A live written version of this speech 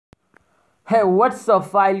Hey, what's up,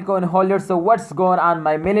 Filecoin holder? So what's going on,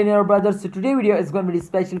 my millionaire brothers? So today video is going to be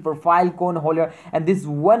special for Filecoin holder, and this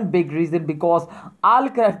one big reason because all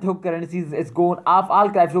cryptocurrencies is going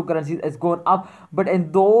up, but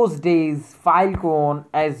in those days Filecoin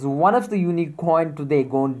as one of the unique coin today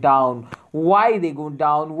going down. Why they going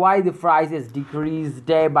down? Why the price is decreased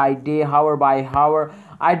day by day, hour by hour?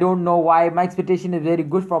 I don't know why. My expectation is very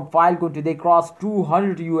good from Filecoin today crossed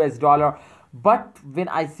 200 US dollar, but when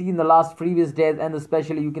I see in the last previous days, and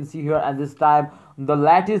especially you can see here at this time the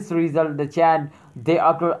latest result, the chant, they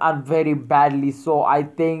occur and very badly, so I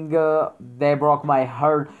think they broke my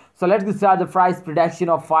heart. So let's get start the price prediction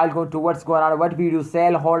of Filecoin to what's going on, what we do,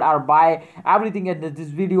 sell, hold or buy, everything in this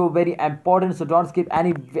video very important, so don't skip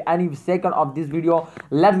any second of this video.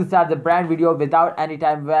 Let's get start the brand video without any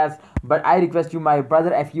time waste. But I request you, my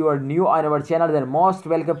brother, if you are new on our channel, then most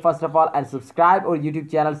welcome first of all, and subscribe our YouTube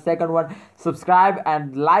channel. Second one, subscribe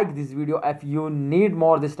and like this video. If you need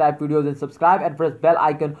more this type videos, then subscribe and press bell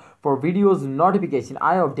icon for videos notification.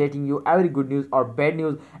 I am updating you every good news or bad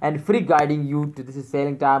news and free guiding you to this is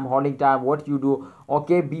selling time, holding time, what you do.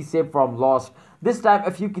 Okay, be safe from loss. This time,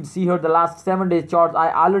 if you can see here the last 7 days charts,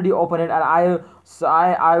 I already opened it, and I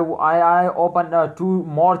opened 2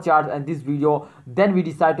 more charts in this video. Then we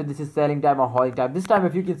decide to this is selling time or holding time. This time,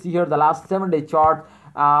 if you can see here the last 7 day chart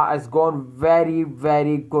has gone very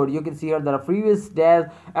good. You can see here the previous days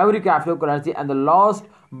every cryptocurrency and the last,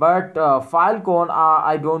 but Filecoin,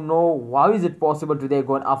 I don't know how is it possible today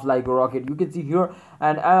going up like a rocket. You can see here,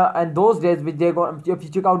 and those days which they go, if you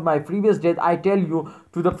check out my previous days, I tell you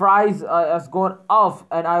to the price has gone up,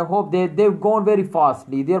 and I hope they've gone very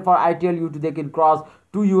fastly. Therefore I tell you to they can cross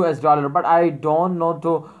 2 US dollar, but I don't know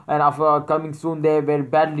to, and after coming soon they very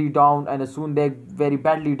badly down, and soon they very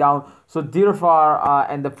badly down. So therefore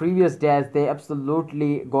in the previous days they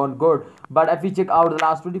absolutely gone good. But if we check out the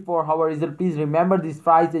last 24-hour result, please remember this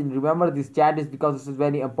price and remember this chart is because this is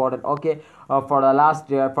very important. Okay, for the last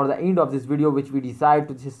for the end of this video, which we decide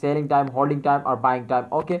to this is selling time, holding time or buying time.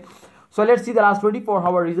 Okay, so let's see the last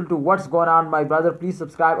 24-hour result to what's going on, my brother. Please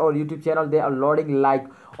subscribe our YouTube channel, they are loading like.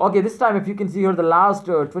 Okay, this time if you can see here the last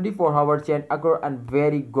 24-hour chain occur and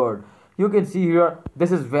very good. You can see here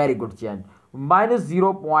this is very good chain, minus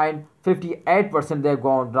 0.58% they've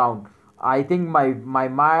gone down. I think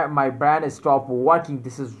my brand is stopped working.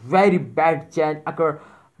 This is very bad chain occur.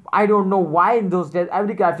 I don't know why in those days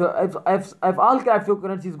every crypto, if all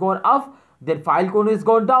cryptocurrencies going up, then Filecoin is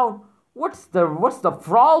going down. What's the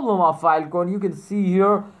problem of Filecoin? You can see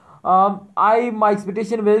here my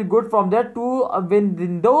expectation very good from that too. When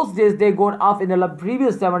in those days they gone up in the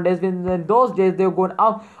previous 7 days, when in those days they're going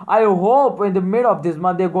up, I hope in the mid of this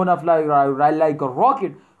month they're going up like a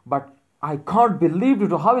rocket. But I can't believe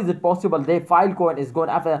it. How is it possible they Filecoin is going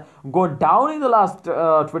up going down in the last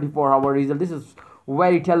 24-hour result? This is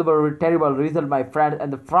very terrible result, my friend,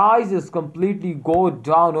 and the price is completely go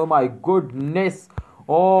down. Oh my goodness.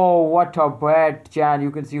 Oh, what a bad chance.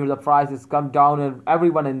 You can see the prices come down and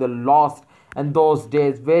everyone in the lost, and those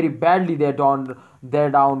days very badly they're down,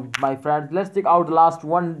 my friends. Let's check out the last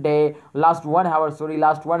 1 hour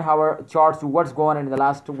charts to what's going on in the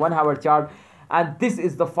last 1 hour chart. And this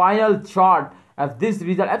is the final chart of this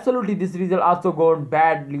result. Absolutely this result also gone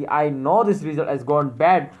badly. I know this result has gone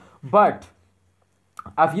bad, but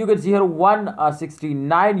if you can see here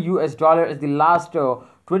 169 US dollar is the last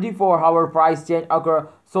 24-hour price change occur.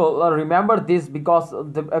 So remember this, because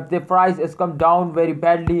if the price has come down very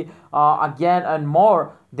badly again and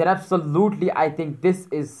more, then absolutely I think this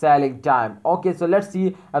is selling time. Okay, so let's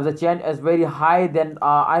see if the change is very high, then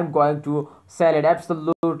I'm going to sell it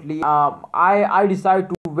absolutely. I decide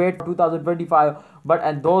to wait for 2025, but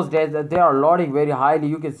in those days they are loading very highly.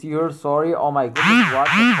 You can see here, sorry, oh my goodness,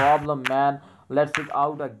 what's the problem, man? Let's check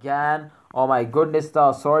out again. Oh my goodness,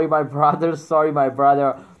 sorry my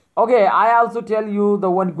brother. Okay, I also tell you the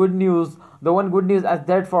one good news as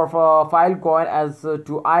that for Filecoin, as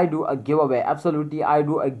to I do a giveaway. Absolutely I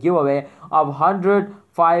do a giveaway of 100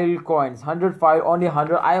 Filecoins, 100 file, only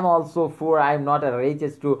 100. I am also poor, I am not a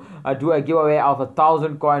richest to do a giveaway of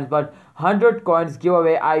 1,000 coins, but 100 coins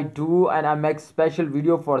giveaway I do, and I make special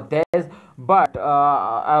video for this. But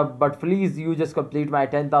please, you just complete my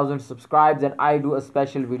 10,000 subscribes and I do a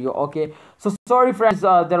special video. Okay, so sorry friends,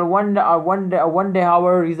 there one day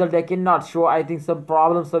hour result I cannot show. I think some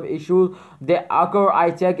problems, some issues they occur.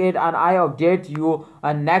 I check it and I update you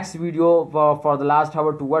a next video for the last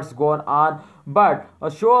hour to what's going on. But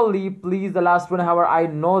surely please, the last 1 hour, I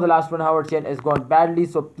know the last 1 hour chain is gone badly,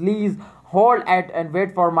 so please hold it and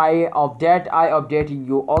wait for my update. I updating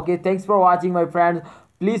you. Okay, thanks for watching, my friends.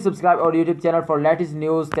 Please subscribe our YouTube channel for latest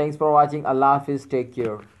news. Thanks for watching. Allah Hafiz. Take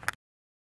care.